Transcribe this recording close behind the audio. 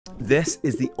This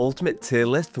is the ultimate tier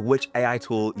list for which AI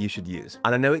tool you should use.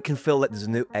 And I know it can feel like there's a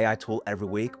new AI tool every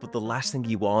week, but the last thing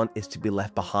you want is to be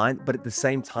left behind. But at the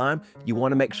same time, you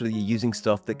want to make sure that you're using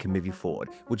stuff that can move you forward,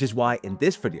 which is why in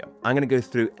this video, I'm going to go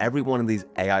through every one of these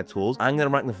AI tools. I'm going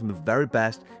to rank them from the very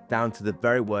best down to the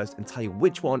very worst and tell you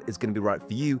which one is going to be right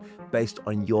for you based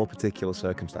on your particular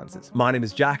circumstances. My name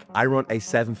is Jack. I run a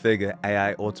 7-figure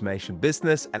AI automation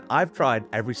business, and I've tried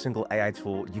every single AI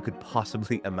tool you could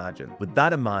possibly imagine. With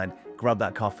that in mind, grab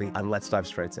that coffee and let's dive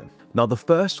straight in. Now, the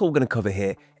first tool we're going to cover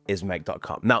here is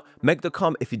Make.com. Now,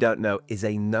 Make.com, if you don't know, is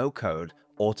a no-code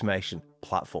automation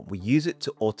platform. We use it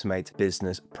to automate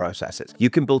business processes. You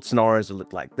can build scenarios that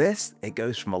look like this. It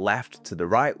goes from the left to the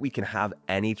right. We can have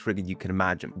any trigger you can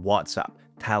imagine: WhatsApp,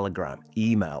 Telegram,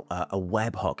 email, a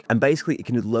webhook. And basically it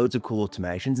can do loads of cool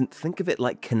automations, and think of it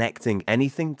like connecting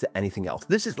anything to anything else.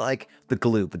 This is like the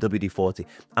glue, the WD-40.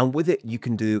 And with it, you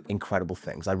can do incredible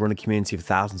things. I run a community of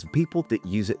thousands of people that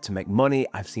use it to make money.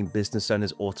 I've seen business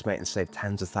owners automate and save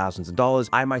tens of thousands of dollars.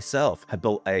 I myself have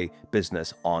built a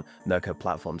business on no-code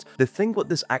platforms. The thing what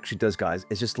this actually does, guys,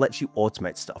 is just lets you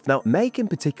automate stuff. Now, Make in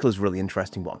particular is a really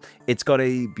interesting one. It's got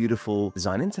a beautiful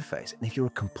design interface. And if you're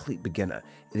a complete beginner,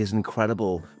 it is an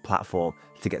incredible platform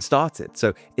to get started.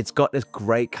 So it's got this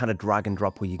great kind of drag and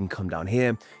drop where you can come down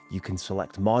here, you can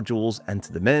select modules,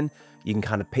 enter them in, you can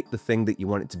kind of pick the thing that you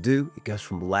want it to do. It goes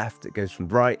from left, it goes from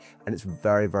right, and it's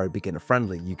very, very beginner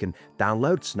friendly. You can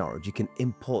download scenarios, you can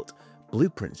import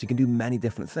blueprints, you can do many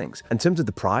different things. In terms of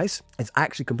the price, it's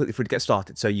actually completely free to get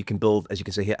started. So you can build, as you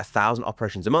can see here, 1,000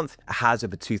 operations a month. It has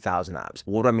over 2,000 apps.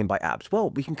 What do I mean by apps? Well,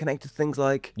 we can connect to things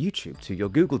like YouTube, to your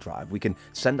Google Drive. We can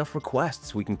send off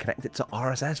requests. We can connect it to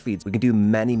RSS feeds. We can do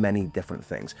many, many different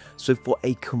things. So for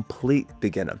a complete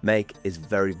beginner, Make is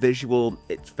very visual,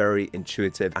 it's very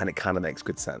intuitive, and it kind of makes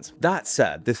good sense. That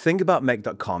said, the thing about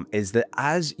Make.com is that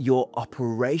as your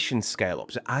operations scale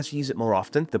up, so as you use it more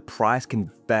often, the price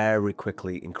can very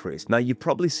quickly increase. Now, you've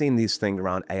probably seen these things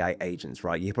around AI agents,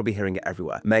 right? You're probably hearing it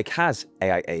everywhere. Make has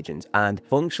AI agents, and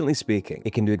functionally speaking,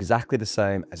 it can do exactly the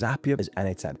same as Zapier, as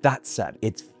N8N. That said,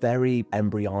 it's very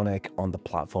embryonic on the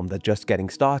platform. They're just getting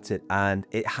started, and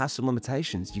it has some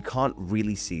limitations. You can't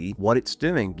really see what it's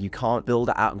doing. You can't build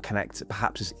it out and connect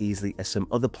perhaps as easily as some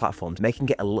other platforms, making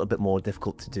it a little bit more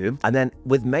difficult to do. And then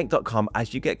with Make.com,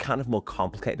 as you get kind of more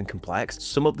complicated and complex,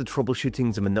 some of the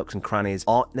troubleshootings and the nooks and crannies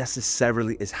aren't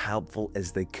necessarily as helpful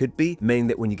as they could be, meaning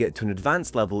that when you get to an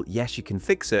advanced level, yes, you can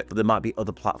fix it, but there might be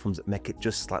other platforms that make it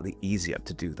just slightly easier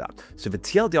to do that. So the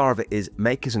TLDR of it is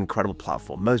Make is an incredible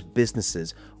platform. Most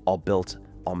businesses are built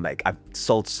on Make. I've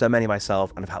sold so many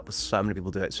myself and I've helped so many people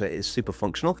do it, so it is super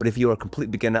functional. But if you're a complete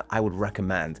beginner, I would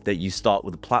recommend that you start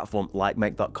with a platform like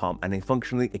Make.com, and then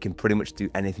functionally it can pretty much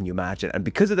do anything you imagine. And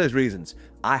because of those reasons,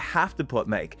 I have to put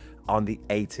Make on the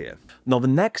A tier. Now, the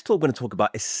next tool we're going to talk about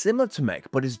is similar to Make,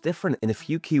 but is different in a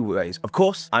few key ways. Of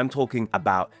course, I'm talking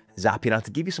about Zapier. Now,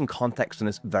 to give you some context on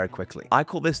this very quickly, I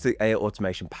call this the AI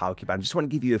automation power cube. I just want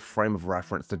to give you a frame of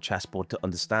reference, the chessboard, to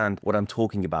understand what I'm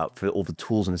talking about for all the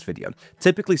tools in this video.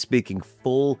 Typically speaking,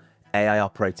 full AI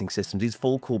operating systems, these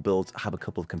full core builds have a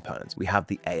couple of components. We have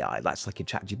the AI, that's like your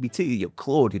ChatGPT, your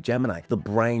Claude, your Gemini, the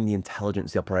brain, the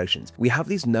intelligence, the operations. We have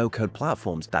these no-code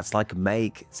platforms, that's like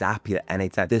Make, Zapier,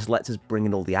 N8N. This lets us bring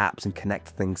in all the apps and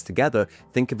connect things together.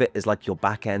 Think of it as like your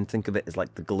back end, think of it as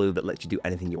like the glue that lets you do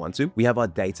anything you want to. We have our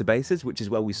databases, which is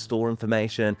where we store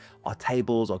information, our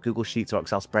tables, our Google Sheets, our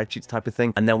Excel spreadsheets type of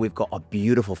thing. And then we've got our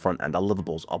beautiful front end, our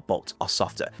lovables, our bots, our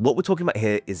software. What we're talking about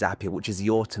here is Zapier, which is the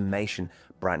automation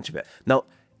branch of it. Now,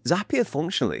 Zapier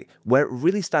functionally, where it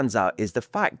really stands out is the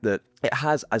fact that it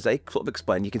has, as I sort of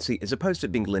explained, you can see, as opposed to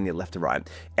it being linear left to right,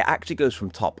 it actually goes from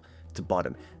top to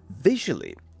bottom.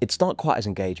 Visually, it's not quite as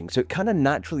engaging, so it kind of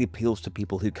naturally appeals to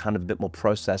people who kind of a bit more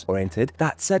process oriented.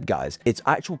 That said, guys, its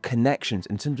actual connections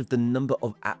in terms of the number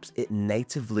of apps it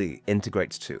natively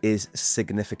integrates to is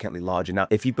significantly larger. Now,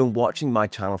 if you've been watching my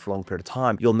channel for a long period of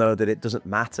time, you'll know that it doesn't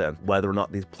matter whether or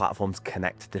not these platforms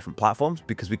connect to different platforms,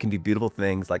 because we can do beautiful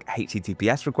things like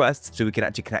HTTPS requests, so we can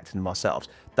actually connect to them ourselves.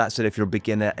 That said, if you're a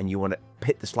beginner and you want to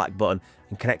hit the Slack button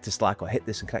and connect to Slack, or hit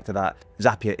this and connect to that,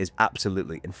 Zapier is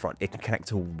absolutely in front. It can connect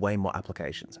to way more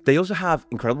applications. They also have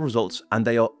incredible results, and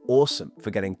they are awesome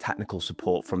for getting technical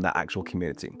support from their actual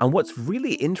community. And what's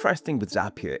really interesting with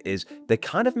Zapier is they're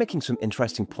kind of making some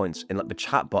interesting points in like the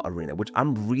chatbot arena, which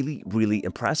I'm really, really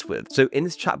impressed with. So in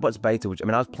this chatbots beta, which I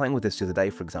mean, I was playing with this the other day,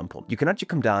 for example, you can actually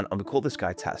come down and we call this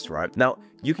guy test, right? Now,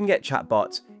 you can get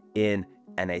chatbots in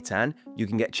n8n, you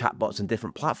can get chatbots on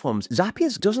different platforms.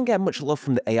 Zapier doesn't get much love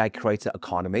from the AI creator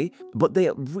economy, but they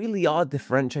really are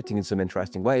differentiating in some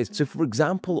interesting ways. So for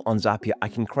example, on Zapier, I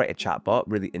can create a chatbot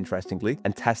really interestingly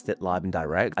and test it live and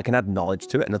direct. I can add knowledge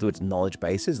to it. In other words, knowledge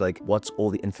bases, like what's all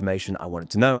the information I want it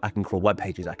to know. I can crawl web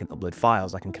pages, I can upload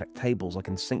files, I can connect tables, I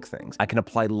can sync things. I can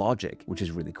apply logic, which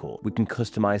is really cool. We can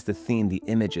customize the theme, the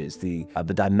images, the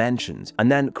dimensions,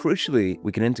 and then crucially,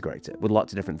 we can integrate it with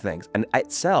lots of different things and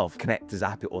itself connect to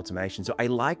Zapier automation. So I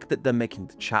like that they're making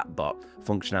the chatbot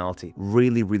functionality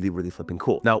really, really, really flipping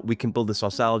cool. Now, we can build this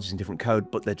ourselves using different code,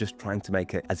 but they're just trying to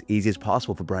make it as easy as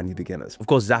possible for brand new beginners. Of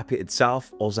course, Zapier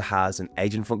itself also has an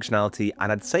agent functionality,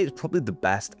 and I'd say it's probably the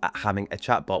best at having a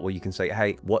chatbot where you can say,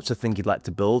 hey, what's the thing you'd like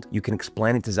to build? You can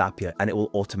explain it to Zapier and it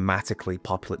will automatically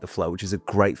populate the flow, which is a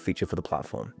great feature for the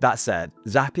platform. That said,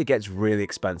 Zapier gets really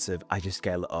expensive as you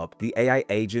scale it up. The AI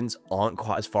agents aren't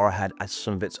quite as far ahead as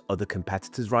some of its other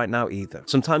competitors right now either.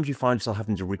 Sometimes you find yourself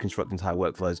having to reconstruct entire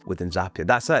workflows within Zapier.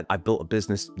 That said, I built a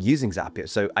business using Zapier,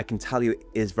 so I can tell you it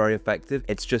is very effective.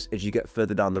 It's just as you get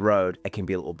further down the road, it can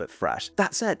be a little bit fresh.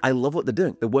 That said, I love what they're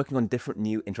doing. They're working on different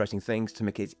new interesting things to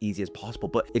make it as easy as possible.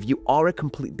 But if you are a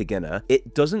complete beginner,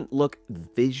 it doesn't look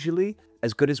visually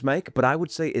as good as Make, but I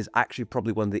would say is actually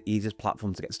probably one of the easiest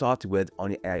platforms to get started with on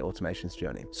your AI automations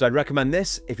journey. So I'd recommend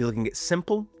this if you're looking at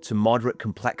simple to moderate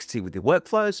complexity with your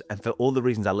workflows. And for all the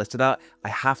reasons I listed out, I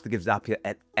have to give Zapier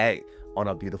an A on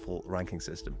our beautiful ranking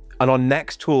system. And our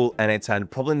next tool, n8n,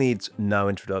 probably needs no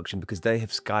introduction because they have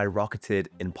skyrocketed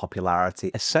in popularity,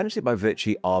 essentially by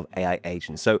virtue of AI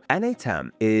agents. So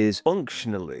n8n is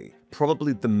functionally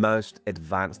probably the most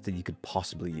advanced that you could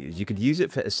possibly use. You could use it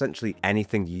for essentially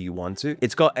anything you want to.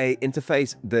 It's got a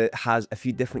interface that has a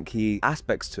few different key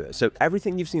aspects to it. So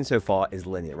everything you've seen so far is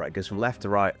linear, right? It goes from left to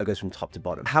right, it goes from top to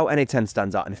bottom. How n8n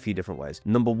stands out in a few different ways.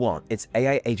 Number one, its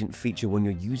AI agent feature when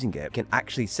you're using it can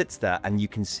actually sit there and you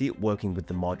can see it working with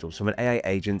the modules. So an AI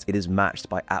agent, it is matched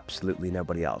by absolutely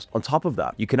nobody else. On top of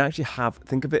that, you can actually have,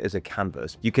 think of it as a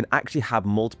canvas. You can actually have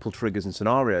multiple triggers and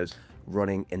scenarios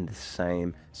running in the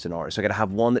same scenario. So I could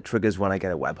have one that triggers when I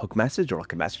get a webhook message or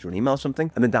like a message or an email or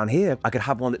something. And then down here, I could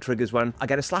have one that triggers when I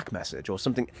get a Slack message or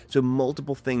something. So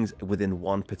multiple things within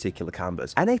one particular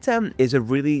canvas. n8n is a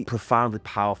really profoundly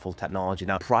powerful technology.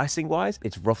 Now, pricing wise,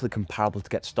 it's roughly comparable to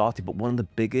get started, but one of the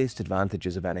biggest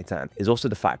advantages of n8n is also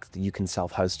the fact that you can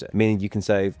self-host it, meaning you can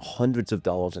save hundreds of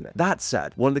dollars in it. That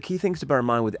said, one of the key things to bear in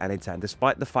mind with n8n,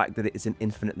 despite the fact that it isn't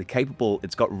infinitely capable,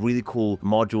 it's got really cool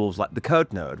modules like the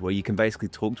code node, where you can basically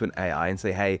talk to an AI and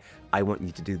say, hey, I want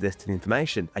you to do this to the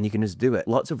information, and you can just do it.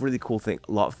 Lots of really cool things,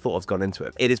 a lot of thought has gone into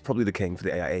it. It is probably the king for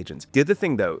the AI agents. The other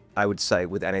thing though, I would say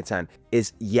with n8n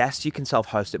is yes, you can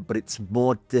self-host it, but it's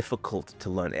more difficult to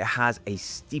learn. It has a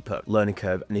steeper learning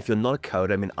curve. And if you're not a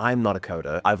coder, I mean, I'm not a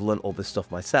coder, I've learned all this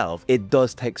stuff myself. It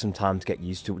does take some time to get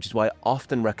used to, which is why I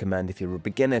often recommend if you're a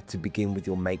beginner to begin with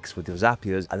your makes with your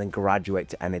Zapiers and then graduate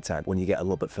to n8n when you get a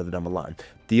little bit further down the line.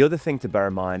 The other thing to bear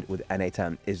in mind with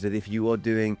n8n is that if you are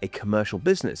doing a commercial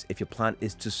business, if your plan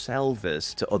is to sell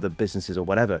this to other businesses or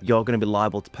whatever, you're going to be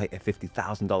liable to pay a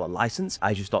 $50,000 license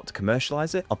as you start to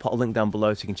commercialize it. I'll put a link down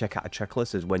below so you can check out a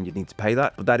checklist as when you need to pay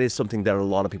that. But that is something that a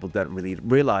lot of people don't really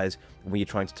realize when you're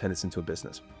trying to turn this into a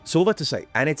business. So all that to say,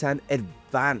 n8n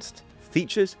advanced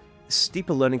features,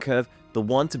 steeper learning curve, the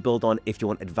one to build on if you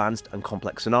want advanced and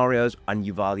complex scenarios and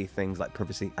you value things like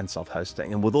privacy and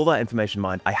self-hosting. And with all that information in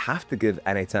mind, I have to give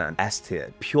n8n S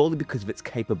tier purely because of its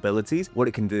capabilities, what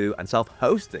it can do, and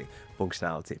self-hosting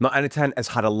functionality. Now, n8n has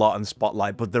had a lot in the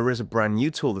spotlight, but there is a brand new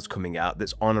tool that's coming out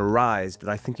that's on a rise that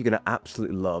I think you're going to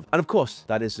absolutely love. And of course,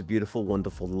 that is the beautiful,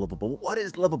 wonderful, lovable. What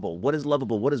is lovable? What is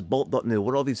lovable? What is Bolt.new?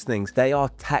 What are all these things? They are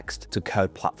text to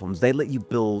code platforms. They let you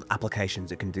build applications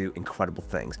that can do incredible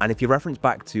things. And if you reference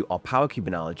back to our PowerCube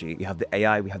analogy, we have the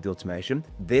AI, we have the automation.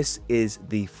 This is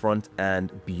the front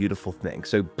end beautiful thing.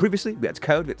 So previously we had to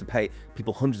code, we had to pay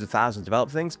people hundreds of thousands to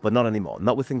develop things, but not anymore.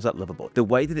 Not with things like Lovable. The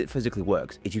way that it physically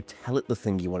works is you tell it the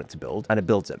thing you want it to build and it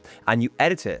builds it, and you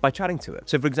edit it by chatting to it.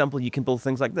 So for example, you can build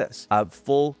things like this,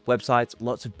 full websites,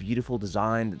 lots of beautiful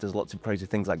design that does lots of crazy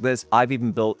things like this. I've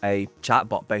even built a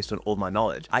chatbot based on all my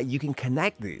knowledge. You can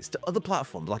connect these to other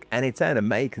platforms like n8n and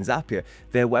Make and Zapier,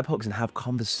 their webhooks, and have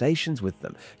conversations with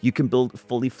them. You can build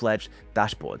fully fledged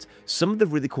dashboards. Some of the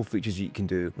really cool features you can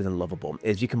do within Lovable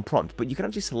is you can prompt, but you can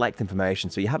actually select information.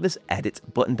 So you have this edit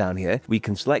button down here where you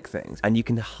can select things and you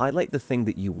can highlight the thing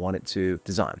that you want it to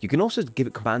design. You can also give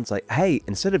it commands like, hey,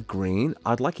 instead of green,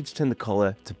 I'd like you to turn the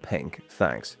color to pink.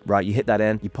 Thanks. Right, you hit that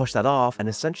in, you push that off, and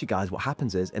essentially, guys, what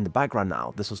happens is in the background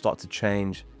now, this will start to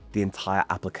change the entire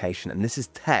application. And this is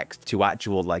text to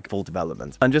actual like full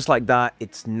development. And just like that,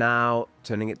 it's now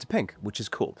turning it to pink, which is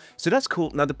cool. So that's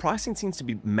cool. Now the pricing seems to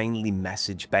be mainly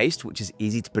message based, which is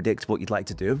easy to predict what you'd like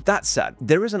to do. That said,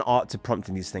 there is an art to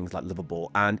prompting these things like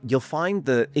Livable, and you'll find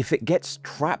that if it gets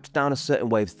trapped down a certain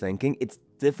way of thinking, it's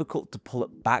difficult to pull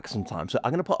it back sometimes. So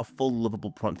I'm going to put a full Livable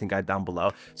prompting guide down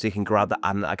below so you can grab that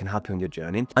and I can help you on your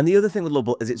journey. And the other thing with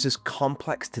Livable is it's just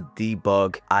complex to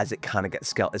debug as it kind of gets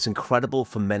scaled. It's incredible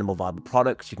for minimal viable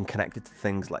products. You can connect it to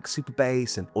things like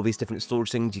Supabase and all these different storage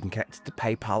things. You can connect it to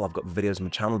PayPal. I've got videos on my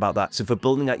channel about that. So for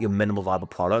building out your minimal viable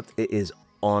product, it is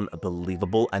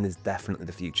unbelievable and is definitely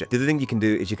the future. The other thing you can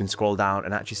do is you can scroll down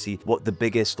and actually see what the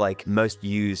biggest, like most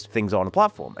used things are on the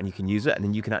platform, and you can use it and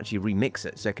then you can actually remix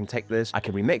it. So I can take this, I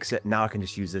can remix it, now I can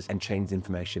just use this and change the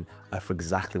information for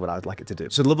exactly what I would like it to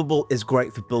do. So Livable is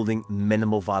great for building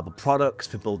minimal viable products,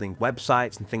 for building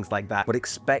websites and things like that, but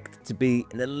expect to be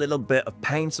in a little bit of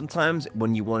pain sometimes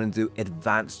when you want to do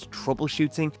advanced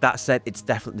troubleshooting. That said, it's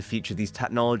definitely the future. These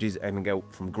technologies are going to go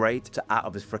from great to out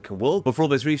of this freaking world. But for all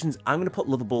those reasons, I'm going to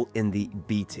put Livable in the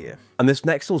B tier. And this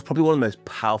next tool is probably one of the most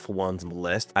powerful ones on the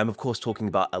list. I'm of course talking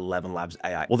about ElevenLabs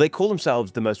AI. Well, they call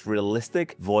themselves the most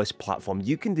realistic voice platform.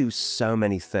 You can do so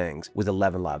many things with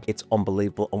ElevenLabs. It's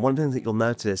unbelievable. And one of the things that you'll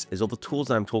notice is all the tools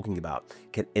that I'm talking about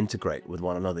can integrate with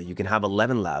one another. You can have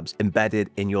ElevenLabs embedded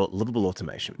in your Livable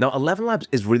automation. Now, ElevenLabs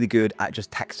is really good at just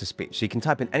text to speech. So you can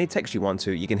type in any text you want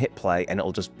to, you can hit play and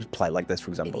it'll just play like this, for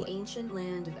example. In the ancient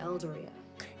land of Eldoria.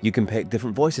 You can pick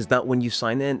different voices. Now, when you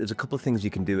sign in, there's a couple of things you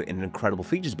can do in incredible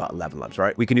features about ElevenLabs,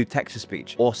 right? We can do text to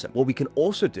speech. Awesome. What we can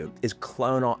also do is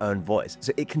clone our own voice.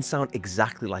 So it can sound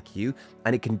exactly like you,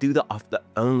 and it can do that after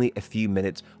only a few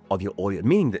minutes of your audio,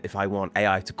 meaning that if I want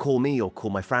AI to call me or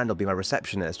call my friend or be my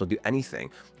receptionist or do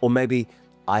anything, or maybe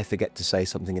I forget to say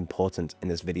something important in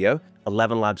this video,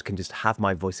 ElevenLabs can just have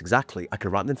my voice exactly. I can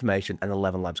write the information and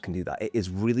ElevenLabs can do that. It is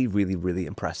really, really, really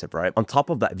impressive, right? On top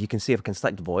of that, if you can see, if I can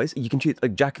select the voice, you can choose a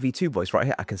Jack V2 voice right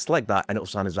here. I can select that and it will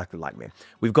sound exactly like me.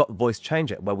 We've got Voice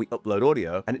Changer where we upload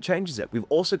audio and it changes it. We've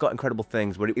also got incredible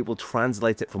things where it will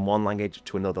translate it from one language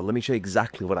to another. Let me show you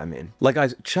exactly what I mean. Like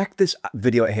guys, check this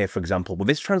video here, for example. Will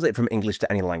this translate from English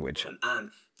to any language?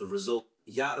 And the result.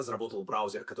 Я разработал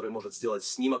браузер, который может сделать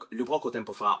снимок. Poco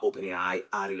tempo fa OpenAI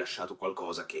ha rilasciato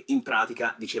qualcosa che in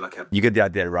pratica diceva che... You get the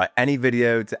idea, right? Any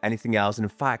video to anything else. And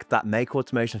in fact, that make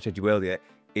automation I showed you earlier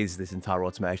is this entire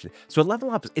automation. So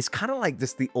ElevenLabs is kind of like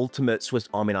this, the ultimate Swiss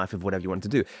Army knife of whatever you want to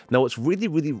do. Now, what's really,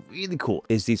 really, really cool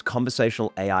is these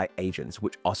conversational AI agents,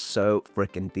 which are so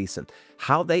freaking decent.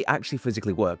 How they actually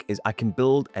physically work is I can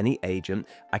build any agent,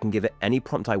 I can give it any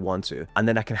prompt I want to, and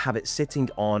then I can have it sitting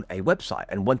on a website.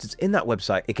 And once it's in that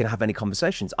website, it can have any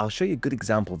conversations. I'll show you a good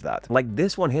example of that. Like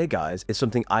this one here, guys, is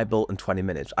something I built in 20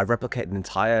 minutes. I replicated an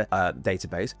entire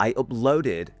database. I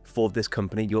uploaded for this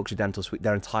company, Yorkshire Dental Suite,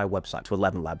 their entire website to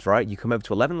ElevenLabs, right? You come over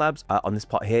to ElevenLabs on this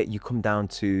part here, you come down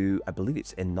to, I believe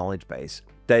it's in Knowledge Base.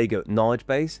 There you go, Knowledge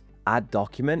Base, add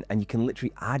document, and you can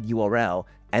literally add URL,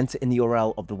 enter in the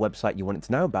URL of the website you want it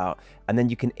to know about, and then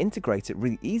you can integrate it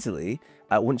really easily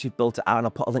once you've built it out. And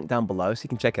I'll put a link down below so you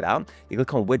can check it out. You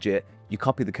click on widget, you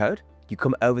copy the code, you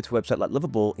come over to a website like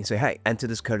Livable, and you say, hey, enter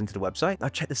this code into the website. Now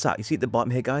check this out. You see at the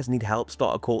bottom here, guys, need help,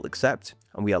 start a call, accept,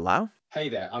 and we allow. Hey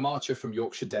there, I'm Archer from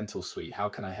Yorkshire Dental Suite. How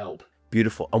can I help?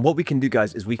 Beautiful. And what we can do,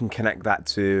 guys, is we can connect that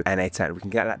to N8N. We can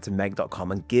get that to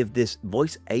Meg.com and give this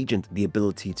voice agent the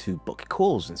ability to book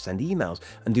calls and send emails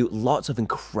and do lots of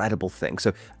incredible things.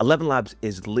 So ElevenLabs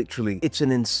is literally, it's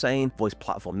an insane voice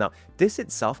platform. Now, this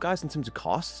itself, guys, in terms of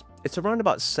costs, it's around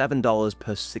about $7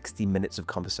 per 60 minutes of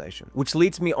conversation, which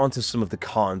leads me onto some of the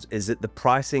cons. Is that the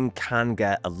pricing can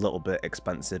get a little bit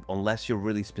expensive unless you're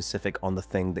really specific on the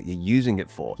thing that you're using it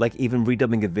for. Like even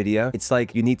redubbing a video, it's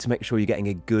like you need to make sure you're getting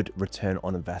a good return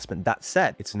on investment. That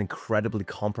said, it's an incredibly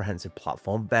comprehensive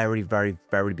platform, very, very,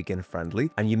 very beginner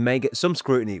friendly. And you may get some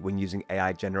scrutiny when using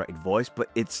AI generated voice, but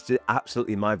it's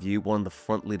absolutely, in my view, one of the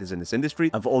front leaders in this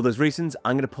industry. And for all those reasons,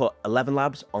 I'm going to put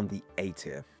ElevenLabs on the A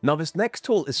tier. Now, this next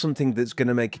tool is something that's going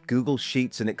to make Google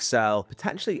Sheets and Excel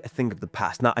potentially a thing of the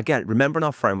past. Now, again, remember in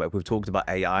our framework, we've talked about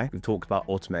AI, we've talked about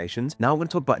automations. Now we're going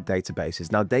to talk about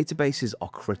databases. Now, databases are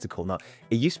critical. Now,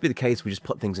 it used to be the case we just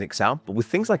put things in Excel, but with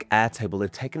things like Airtable,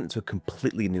 they've taken it to a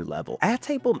completely new level.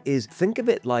 Airtable is, think of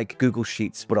it like Google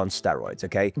Sheets, but on steroids,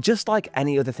 okay? Just like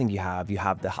any other thing you have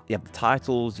the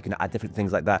titles, you can add different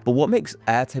things like that. But what makes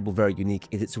Airtable very unique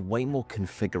is it's way more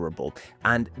configurable.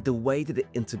 And the way that it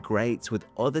integrates with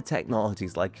other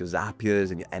technologies like your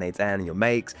Zapiers and your N8N and your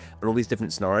Makes and all these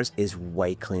different scenarios is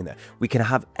way cleaner. We can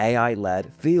have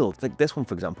AI-led fields like this one,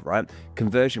 for example, right?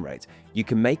 Conversion rates. You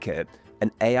can make it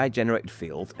an AI generated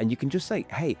field, and you can just say,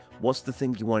 hey, what's the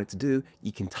thing you want it to do?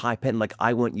 You can type in, like,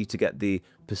 I want you to get the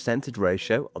percentage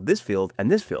ratio of this field and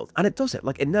this field, and it does it.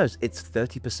 Like, it knows it's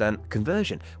 30%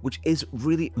 conversion, which is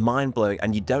really mind-blowing,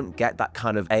 and you don't get that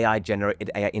kind of AI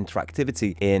generated AI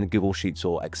interactivity in Google Sheets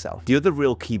or Excel. The other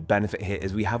real key benefit here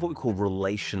is we have what we call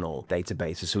relational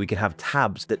databases, so we can have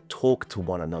tabs that talk to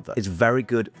one another. It's very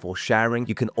good for sharing.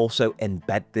 You can also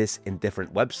embed this in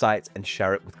different websites and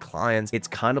share it with clients. It's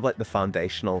kind of like the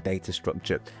foundational data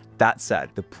structure. That said,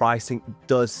 the pricing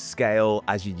does scale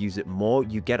as you use it more.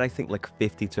 You get, I think, like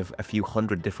 50 to a few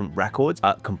hundred different records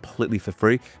completely for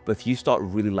free. But if you start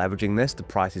really leveraging this, the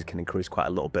prices can increase quite a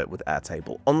little bit with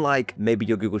Airtable. Unlike maybe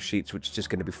your Google Sheets, which is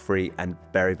just going to be free and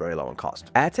very, very low on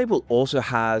cost. Airtable also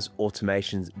has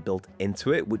automations built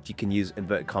into it, which you can use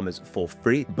inverted commas for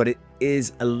free, but it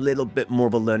is a little bit more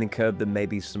of a learning curve than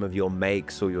maybe some of your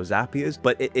Makes or your Zapiers,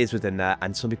 but it is within there.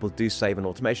 And some people do save an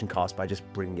automation cost by just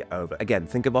bringing it over. Again,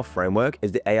 think of our framework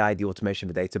is the AI, the automation,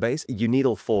 the database. You need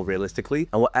all four realistically.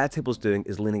 And what Airtable's doing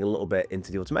is leaning a little bit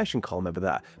into the automation column over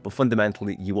there. But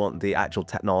fundamentally, you want the actual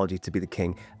technology to be the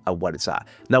king at what it's at.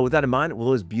 Now, with that in mind, with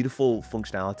all those beautiful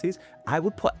functionalities, I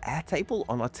would put Airtable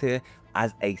on our tier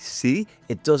as a C.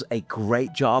 It does a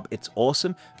great job. It's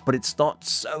awesome, but it's not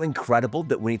so incredible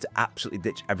that we need to absolutely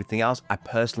ditch everything else. I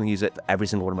personally use it for every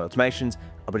single one of my automations,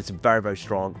 but it's very, very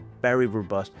strong, very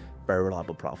robust, very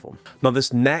reliable platform. Now,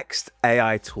 this next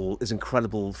AI tool is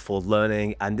incredible for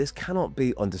learning, and this cannot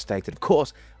be understated. Of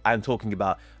course, I'm talking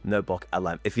about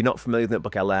NotebookLM. If you're not familiar with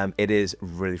NotebookLM, it is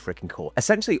really freaking cool.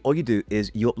 Essentially, all you do is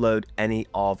you upload any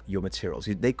of your materials.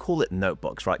 They call it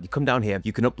notebooks, right? You come down here,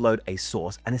 you can upload a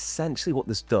source, and essentially what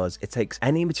this does, it takes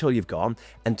any material you've got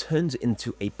and turns it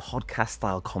into a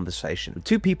podcast-style conversation.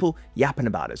 Two people yapping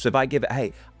about it. So if I give it,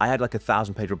 hey, I had like a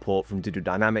 1,000-page report from Doodle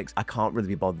Dynamics, I can't really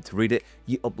be bothered to read it,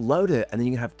 you upload it, and then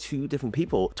you can have two different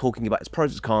people talking about its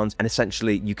pros and cons, and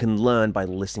essentially you can learn by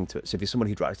listening to it. So if you're someone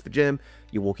who drives to the gym,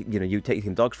 you're walking, you take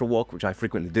your dogs for a walk, which I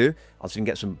frequently do. I'll soon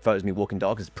get some photos of me walking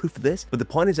dogs as proof of this. But the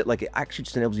point is that, like, it actually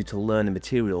just enables you to learn the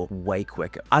material way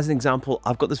quicker. As an example,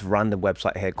 I've got this random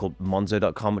website here called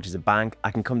Monzo.com, which is a bank.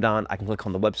 I can come down, I can click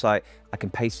on the website, I can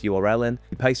paste the URL in,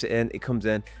 you paste it in, it comes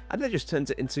in, and then it just turns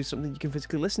it into something you can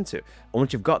physically listen to. And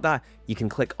once you've got that, you can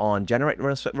click on generate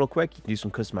real quick. You can do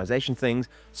some customization things,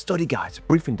 study guides,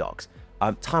 briefing docs,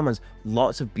 timelines,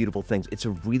 lots of beautiful things. It's a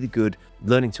really good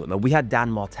learning tool. Now, we had Dan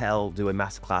Martell do a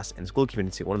masterclass in the school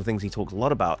community. One of the things he talked a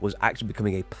lot about was actually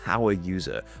becoming a power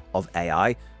user of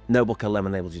AI. NotebookLM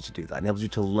enables you to do that. It enables you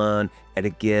to learn at a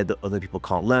gear that other people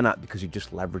can't learn at because you're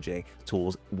just leveraging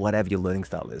tools, whatever your learning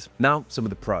style is. Now, some of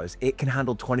the pros. It can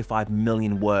handle 25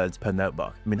 million words per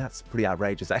notebook. I mean, that's pretty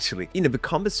outrageous, actually. The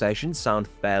conversations sound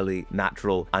fairly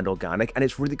natural and organic, and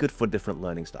it's really good for different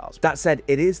learning styles. That said,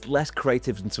 it is less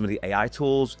creative than some of the AI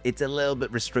tools. It's a little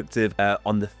bit restrictive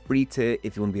on the free tier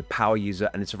if you want to be a power user,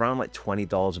 and it's around like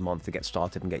 $20 a month to get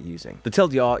started and get using. The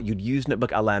TLDR, you'd use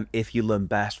NotebookLM if you learn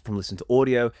best from listening to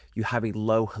audio, you have a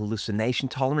low hallucination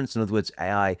tolerance, in other words,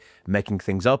 AI making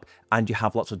things up, and you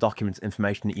have lots of documents,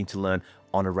 information that you need to learn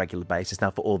on a regular basis. Now,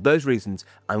 for all those reasons,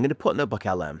 I'm going to put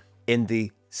NotebookLM in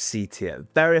the C tier.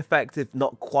 Very effective,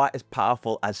 not quite as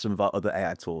powerful as some of our other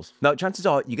AI tools. Now, chances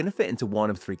are you're going to fit into one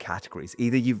of three categories.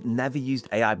 Either you've never used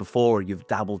AI before, or you've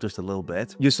dabbled just a little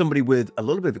bit. You're somebody with a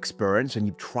little bit of experience and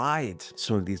you've tried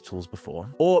some of these tools before,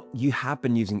 or you have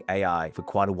been using AI for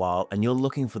quite a while and you're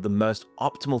looking for the most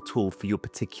optimal tool for your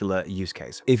particular use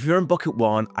case. If you're in bucket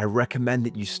one, I recommend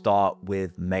that you start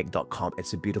with Make.com.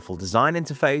 It's a beautiful design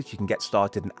interface. You can get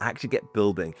started and actually get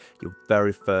building your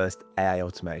very first AI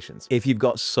automations. If you've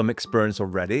got some experience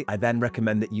already, I then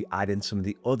recommend that you add in some of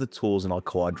the other tools in our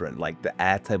quadrant, like the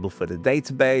Airtable for the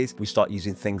database. We start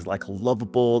using things like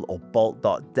Lovable or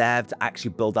Bolt.dev to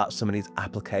actually build out some of these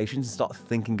applications and start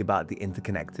thinking about the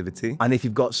interconnectivity. And if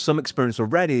you've got some experience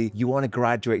already, you want to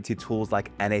graduate to tools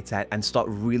like n8n and start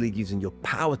really using your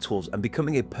power tools and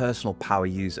becoming a personal power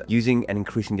user, using and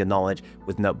increasing your knowledge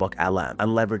with NotebookLM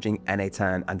and leveraging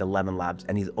n8n and ElevenLabs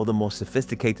and these other more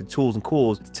sophisticated tools and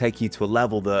cores to take you to a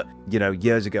level that,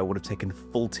 years ago would have taken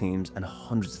full teams and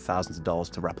hundreds of thousands of dollars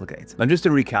to replicate. And just to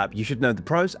recap, you should know the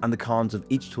pros and the cons of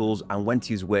each tools and when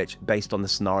to use which based on the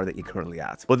scenario that you're currently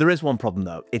at. But there is one problem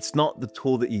though. It's not the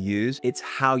tool that you use, it's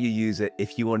how you use it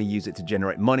if you want to use it to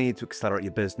generate money, to accelerate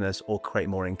your business, or create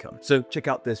more income. So check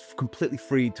out this completely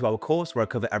free 2-hour course where I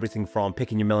cover everything from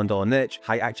picking your $1 million niche,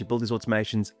 how you actually build these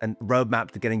automations, and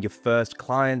roadmap to getting your first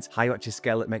clients, how you actually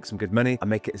scale it, make some good money, and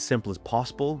make it as simple as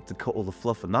possible to cut all the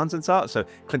fluff and nonsense out. So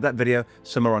click that video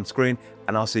somewhere on screen,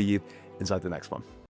 and I'll see you inside the next one.